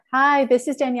Hi, this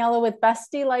is Daniela with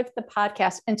Bestie Life, the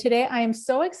podcast. And today I am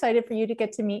so excited for you to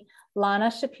get to meet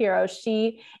Lana Shapiro.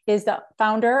 She is the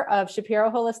founder of Shapiro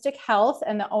Holistic Health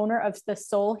and the owner of the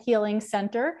Soul Healing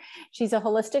Center. She's a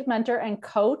holistic mentor and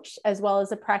coach, as well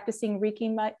as a practicing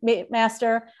Reiki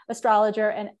master, astrologer,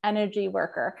 and energy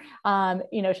worker.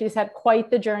 She's had quite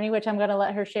the journey, which I'm going to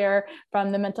let her share,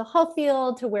 from the mental health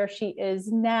field to where she is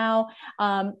now.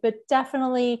 But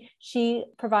definitely she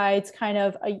provides kind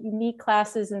of a unique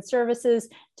classes and services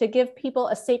to give people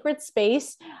a sacred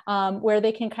space where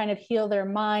they can kind of heal their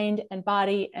mind and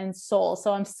body and soul.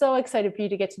 So I'm so excited for you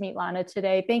to get to meet Lana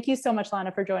today. Thank you so much,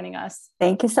 Lana, for joining us.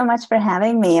 Thank you so much for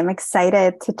having me. I'm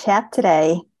excited to chat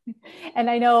today. And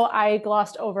I know I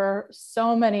glossed over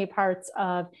so many parts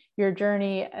of your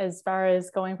journey as far as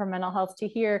going from mental health to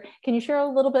here. Can you share a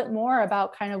little bit more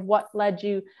about kind of what led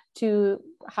you to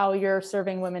how you're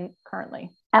serving women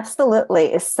currently?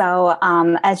 Absolutely. So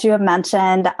as you have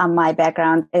mentioned, my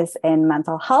background is in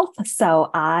mental health.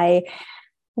 So I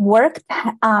worked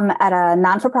at a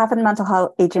non-for-profit mental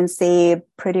health agency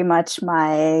pretty much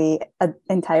my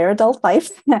entire adult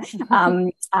life.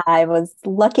 I was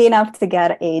lucky enough to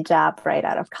get a job right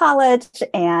out of college,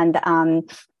 and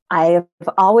I've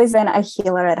always been a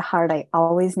healer at heart. I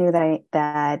always knew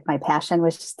that my passion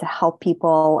was just to help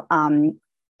people.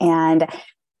 And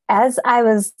as I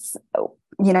was,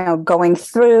 going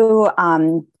through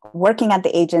working at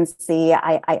the agency,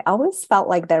 I always felt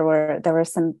like there were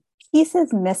some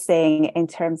pieces missing in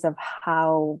terms of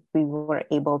how we were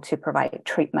able to provide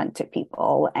treatment to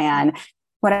people. And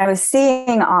what I was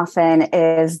seeing often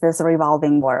is this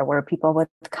revolving door where people would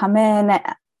come in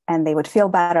and they would feel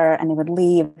better and they would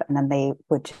leave, and then they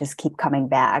would just keep coming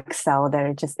back. So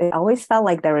it always felt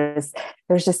like there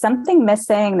was just something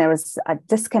missing. There was a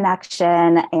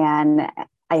disconnection, and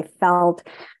I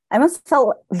almost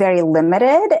felt very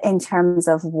limited in terms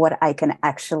of what I can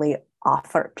actually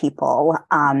offer people.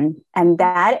 And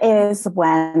that is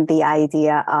when the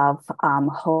idea of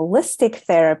holistic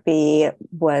therapy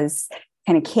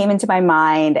kind of came into my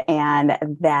mind. And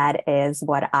that is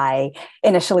what I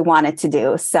initially wanted to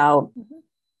do. So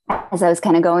as I was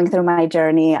kind of going through my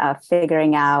journey of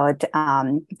figuring out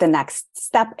the next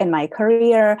step in my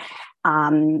career,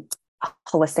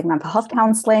 holistic mental health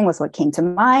counseling was what came to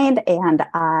mind. And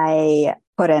I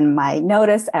put in my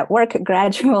notice at work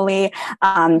gradually.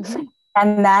 And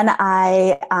then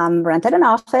I rented an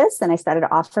office and I started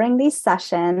offering these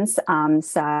sessions.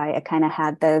 So I kind of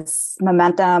had this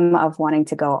momentum of wanting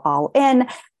to go all in.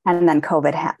 And then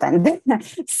COVID happened.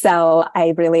 So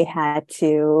I really had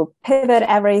to pivot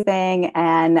everything.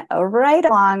 And right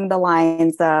along the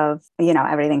lines of,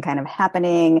 everything kind of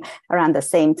happening around the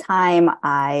same time,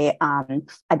 I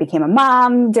became a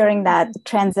mom during that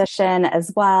transition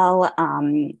as well.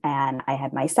 And I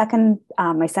had my son,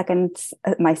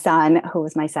 who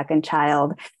was my second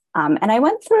child. And I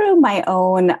went through my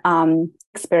own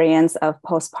experience of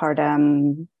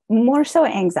postpartum, more so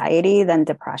anxiety than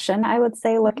depression, I would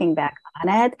say, looking back on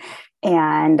it.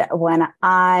 And when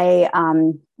I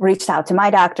reached out to my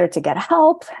doctor to get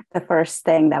help, the first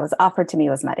thing that was offered to me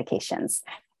was medications.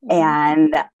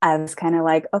 And I was kind of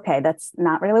like, okay, that's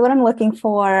not really what I'm looking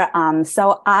for.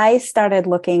 So I started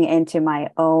looking into my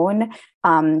own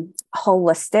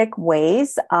holistic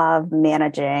ways of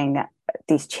managing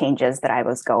these changes that I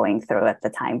was going through at the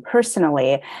time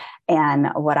personally. And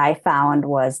what I found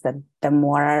was that the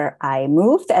more I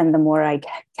moved and the more I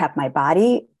kept my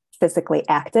body physically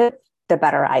active, the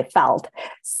better I felt.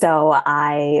 So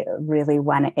I really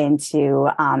went into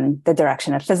the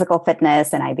direction of physical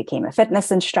fitness, and I became a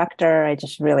fitness instructor. I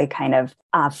just really kind of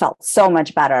felt so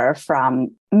much better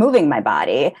from moving my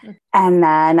body. And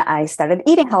then I started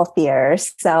eating healthier.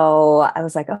 So I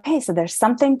was like, okay, so there's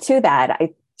something to that.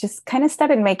 I just kind of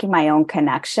started making my own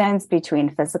connections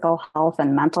between physical health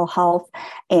and mental health.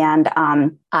 And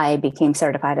I became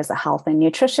certified as a health and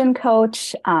nutrition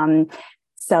coach.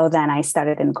 So then I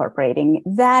started incorporating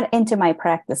that into my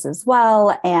practice as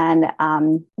well. And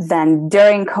then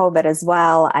during COVID as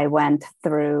well, I went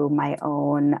through my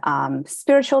own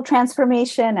spiritual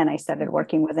transformation, and I started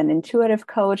working with an intuitive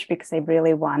coach because I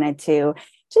really wanted to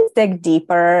just dig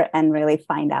deeper and really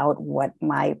find out what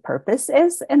my purpose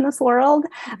is in this world.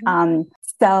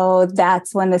 So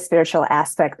that's when the spiritual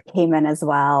aspect came in as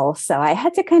well. So I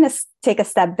had to kind of take a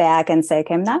step back and say,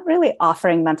 okay, I'm not really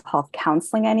offering mental health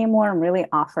counseling anymore. I'm really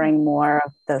offering more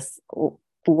of this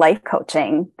life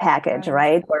coaching package,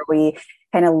 right? Where we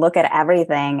kind of look at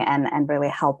everything and really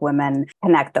help women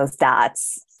connect those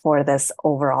dots for this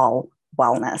overall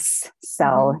wellness.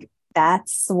 So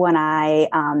that's when I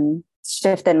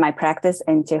shifted my practice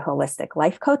into holistic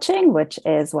life coaching, which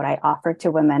is what I offer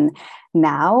to women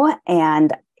now.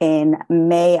 And in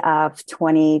May of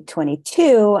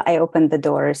 2022, I opened the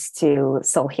doors to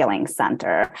Soul Healing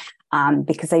Center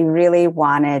because I really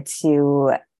wanted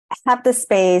to have the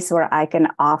space where I can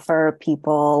offer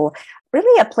people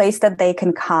really a place that they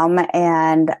can come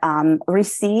and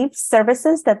receive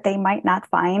services that they might not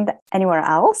find anywhere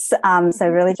else. So I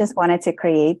really just wanted to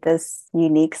create this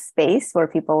unique space where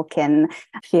people can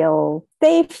feel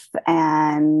safe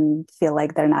and feel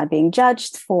like they're not being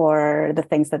judged for the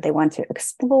things that they want to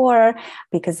explore,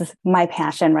 because my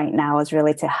passion right now is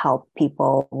really to help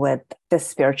people with the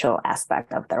spiritual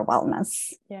aspect of their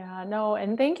wellness. Yeah, no,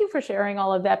 and thank you for sharing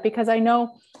all of that, because I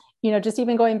know, just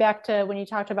even going back to when you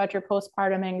talked about your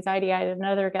postpartum anxiety, I had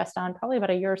another guest on probably about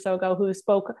a year or so ago who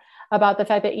spoke about the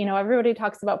fact that, everybody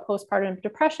talks about postpartum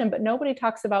depression, but nobody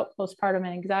talks about postpartum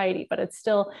anxiety, but it's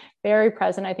still very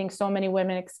present. I think so many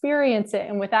women experience it.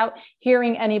 And without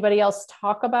hearing anybody else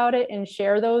talk about it and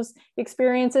share those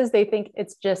experiences, they think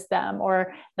it's just them,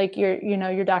 or like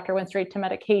your doctor went straight to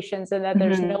medications and that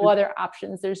there's no other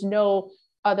options. There's no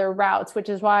other routes, which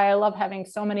is why I love having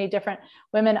so many different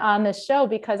women on this show,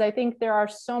 because I think there are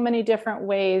so many different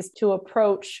ways to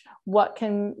approach what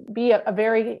can be a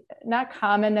very not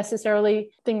common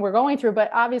necessarily thing we're going through, but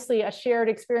obviously a shared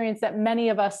experience that many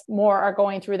of us more are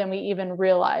going through than we even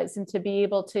realize. And to be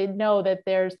able to know that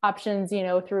there's options,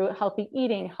 through healthy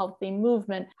eating, healthy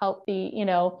movement, healthy,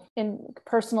 in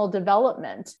personal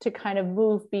development, to kind of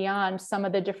move beyond some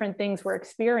of the different things we're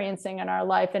experiencing in our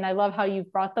life. And I love how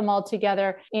you've brought them all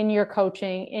together in your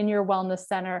coaching, in your wellness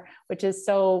center, which is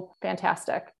so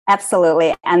fantastic.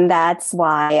 Absolutely. And that's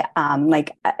why,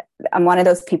 I'm one of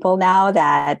those people now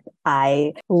that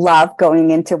I love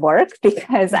going into work,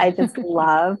 because I just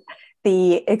love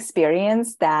the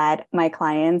experience that my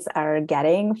clients are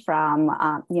getting from,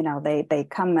 they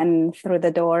come in through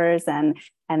the doors and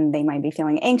they might be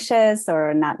feeling anxious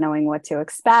or not knowing what to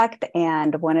expect.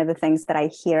 And one of the things that I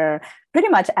hear pretty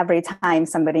much every time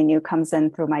somebody new comes in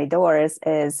through my doors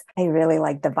is, I really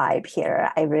like the vibe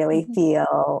here. I really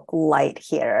feel light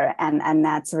here. And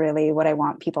that's really what I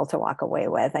want people to walk away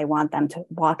with. I want them to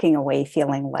walking away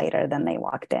feeling lighter than they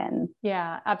walked in.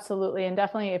 Yeah, absolutely. And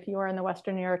definitely if you are in the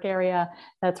Western New York area,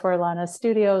 that's where Lana's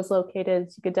studio is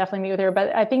located. So you could definitely meet with her.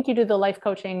 But I think you do the life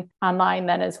coaching online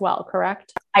then as well,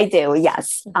 correct? I do,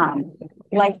 yes.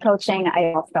 Life coaching.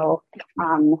 I also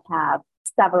have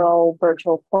several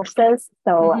virtual courses.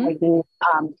 So I do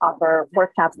offer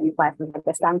workshops and classes at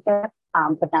the center,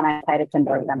 but then I try to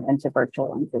convert them into virtual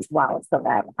ones as well, so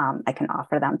that I can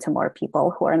offer them to more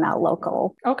people who are not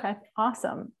local. Okay,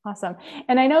 awesome.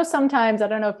 And I know sometimes, I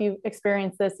don't know if you've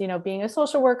experienced this, being a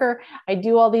social worker, I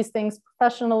do all these things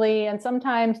professionally, and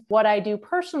sometimes what I do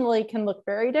personally can look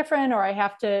very different, or I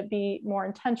have to be more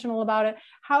intentional about it.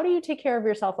 How do you take care of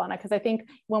yourself, Lana? Because I think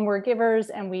when we're givers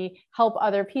and we help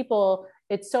other people,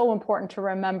 it's so important to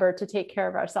remember to take care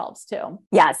of ourselves too.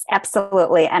 Yes,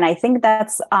 absolutely. And I think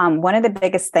that's one of the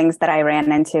biggest things that I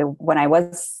ran into when I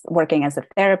was working as a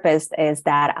therapist, is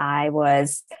that I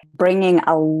was bringing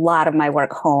a lot of my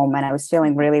work home and I was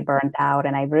feeling really burnt out,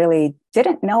 and I really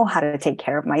didn't know how to take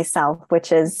care of myself,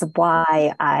 which is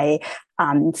why I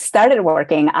started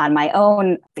working on my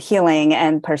own healing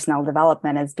and personal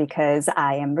development, is because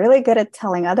I am really good at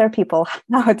telling other people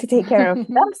how to take care of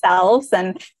themselves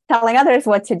and telling others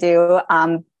what to do.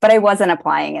 But I wasn't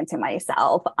applying it to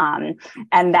myself. And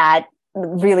that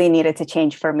really needed to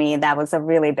change for me. That was a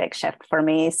really big shift for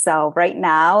me. So right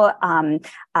now,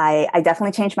 I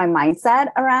definitely changed my mindset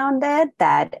around it,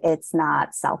 that it's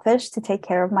not selfish to take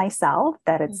care of myself,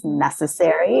 that it's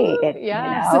necessary.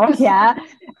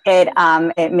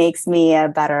 It makes me a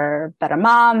better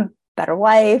mom, better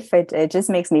wife. It just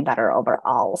makes me better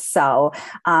overall. So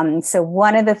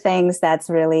one of the things that's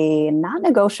really not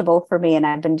negotiable for me, and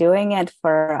I've been doing it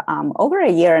for over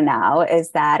a year now,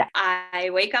 is that I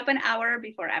wake up an hour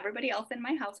before everybody else in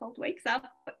my household wakes up,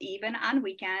 even on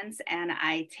weekends, and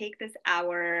I take this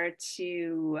hour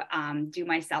to do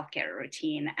my self-care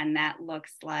routine. And that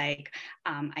looks like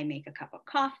I make a cup of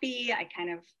coffee. I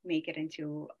kind of make it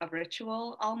into a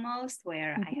ritual almost,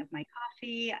 where I have my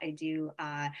coffee. I do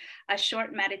a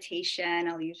short meditation.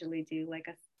 I'll usually do like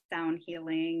a sound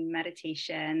healing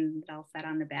meditation that I'll set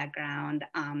on the background.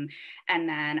 And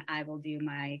then I will do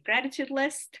my gratitude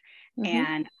list.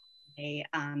 And I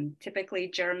typically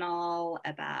journal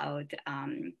about,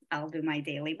 I'll do my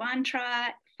daily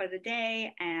mantra for the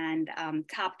day and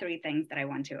top 3 things that I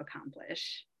want to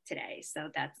accomplish today. So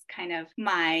that's kind of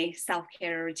my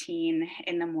self-care routine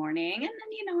in the morning. And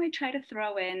then, I try to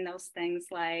throw in those things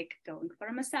like going for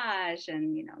a massage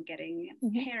and, getting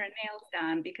hair and nails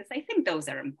done, because I think those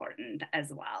are important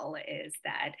as well, is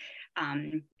that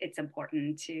it's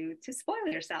important to spoil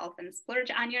yourself and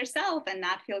splurge on yourself and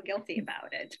not feel guilty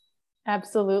about it.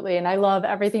 Absolutely. And I love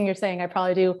everything you're saying. I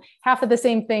probably do half of the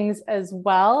same things as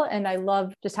well. And I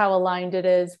love just how aligned it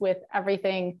is with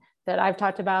everything that I've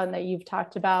talked about and that you've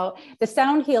talked about. The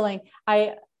sound healing,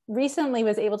 I recently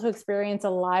was able to experience a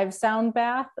live sound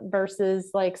bath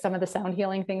versus like some of the sound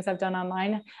healing things I've done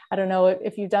online. I don't know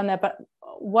if you've done that, but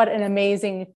what an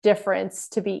amazing difference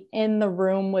to be in the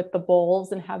room with the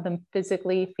bowls and have them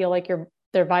physically feel like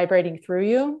they're vibrating through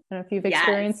you. I don't know if you've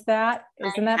experienced that.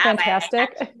 Isn't that fantastic?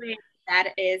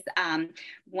 That is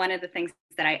one of the things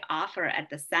that I offer at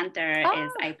the center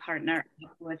is I partner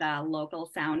with a local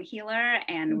sound healer,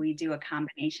 and we do a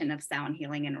combination of sound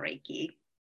healing and Reiki.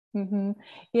 Mm-hmm.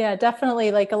 Yeah,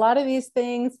 definitely. Like a lot of these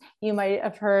things you might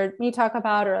have heard me talk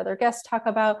about or other guests talk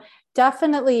about.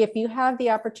 Definitely, if you have the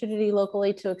opportunity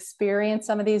locally to experience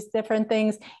some of these different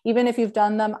things, even if you've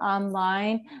done them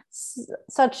online,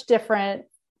 such different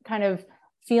kind of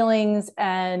feelings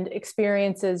and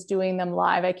experiences doing them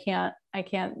live. I can't,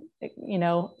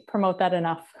 promote that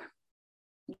enough.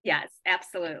 Yes,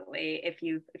 absolutely. If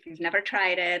you've never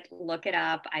tried it, look it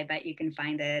up. I bet you can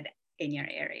find it in your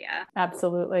area.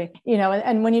 Absolutely.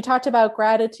 And when you talked about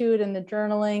gratitude and the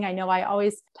journaling, I know I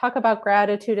always talk about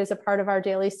gratitude as a part of our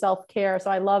daily self-care.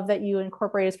 So I love that you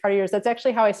incorporate as part of yours. That's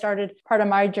actually how I started. Part of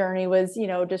my journey was,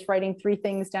 just writing 3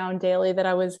 things down daily that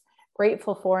I was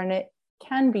grateful for. And it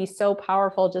can be so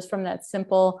powerful just from that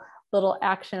simple little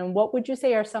action. What would you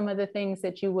say are some of the things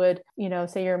that you would,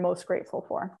 say you're most grateful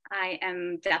for? I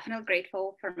am definitely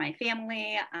grateful for my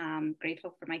family. I'm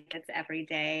grateful for my kids every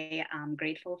day. I'm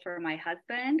grateful for my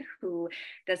husband, who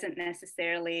doesn't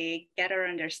necessarily get or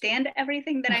understand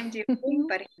everything that I'm doing,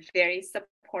 but he's very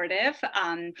supportive.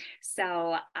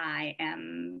 So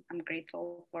I'm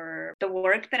grateful for the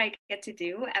work that I get to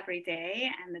do every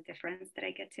day and the difference that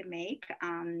I get to make.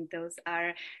 Those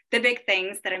are the big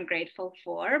things that I'm grateful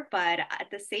for. But at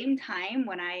the same time,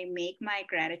 when I make my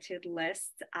gratitude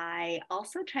list, I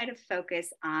also try to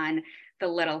focus on the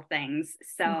little things.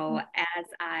 So as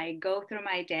I go through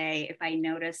my day, if I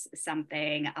notice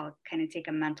something, I'll kind of take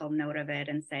a mental note of it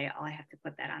and say, oh, I have to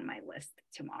put that on my list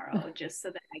tomorrow, just so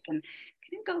that I can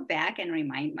kind of go back and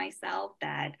remind myself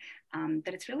that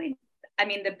that it's really,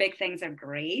 the big things are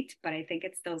great, but I think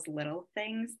it's those little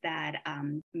things that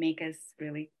make us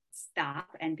really stop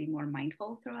and be more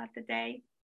mindful throughout the day.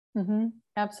 Mm-hmm.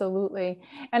 Absolutely.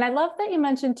 And I love that you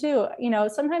mentioned too,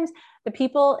 sometimes the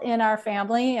people in our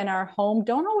family and our home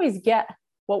don't always get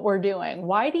what we're doing.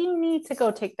 Why do you need to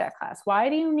go take that class? Why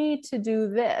do you need to do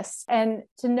this? And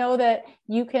to know that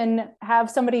you can have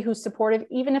somebody who's supportive,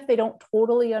 even if they don't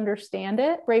totally understand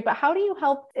it, right? But how do you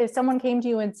help if someone came to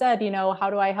you and said, how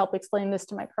do I help explain this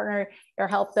to my partner or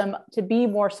help them to be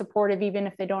more supportive, even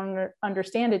if they don't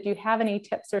understand it? Do you have any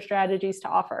tips or strategies to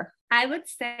offer? I would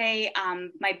say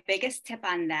my biggest tip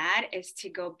on that is to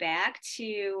go back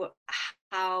to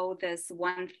how this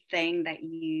one thing that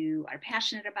you are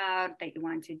passionate about, that you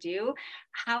want to do,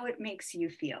 how it makes you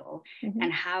feel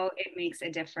and how it makes a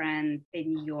difference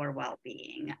in your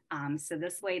well-being. So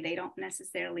this way they don't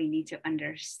necessarily need to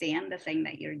understand the thing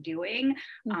that you're doing,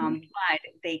 but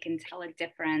they can tell a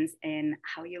difference in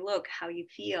how you look, how you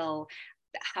feel,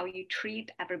 how you treat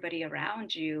everybody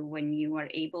around you when you are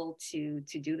able to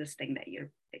do this thing that you're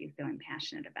feeling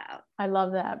passionate about. I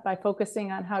love that. By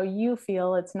focusing on how you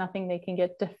feel, it's nothing they can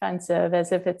get defensive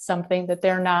as if it's something that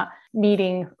they're not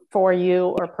meeting for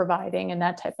you or providing and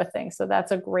that type of thing. So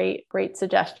that's a great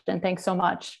suggestion. Thanks so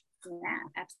much. Yeah,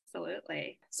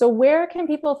 absolutely. So where can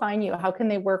people find you? How can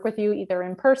they work with you either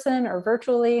in person or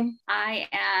virtually? I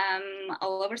am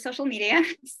all over social media.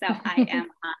 So I am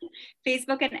on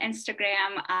Facebook and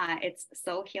Instagram. It's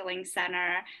Soul Healing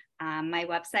Center. My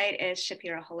website is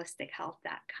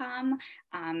shapiroholistichealth.com.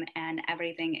 And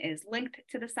everything is linked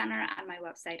to the center on my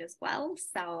website as well.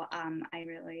 So I'm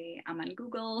on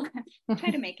Google. Try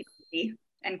to make it easy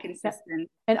and consistent.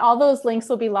 And all those links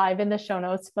will be live in the show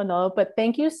notes below. But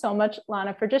thank you so much,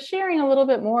 Lana, for just sharing a little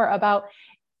bit more about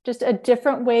just a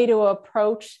different way to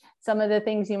approach some of the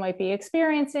things you might be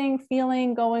experiencing,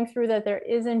 feeling, going through, that there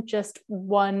isn't just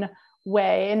one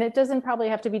way. And it doesn't probably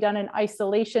have to be done in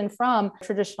isolation from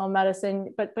traditional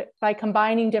medicine, but by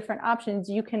combining different options,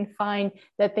 you can find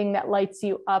that thing that lights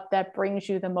you up, that brings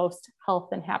you the most health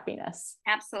and happiness.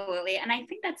 Absolutely. And I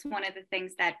think that's one of the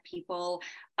things that people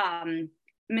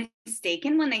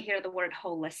mistaken when they hear the word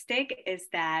holistic is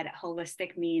that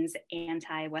holistic means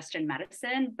anti-Western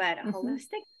medicine, but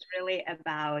holistic is really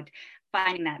about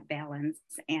finding that balance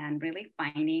and really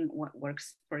finding what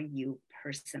works for you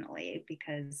personally,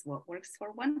 because what works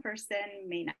for one person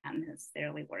may not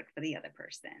necessarily work for the other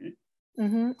person.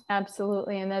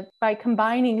 Absolutely. And that by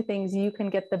combining things, you can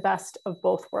get the best of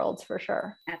both worlds for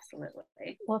sure.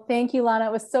 Absolutely. Well, thank you, Lana.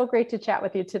 It was so great to chat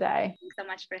with you today. Thanks so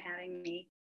much for having me.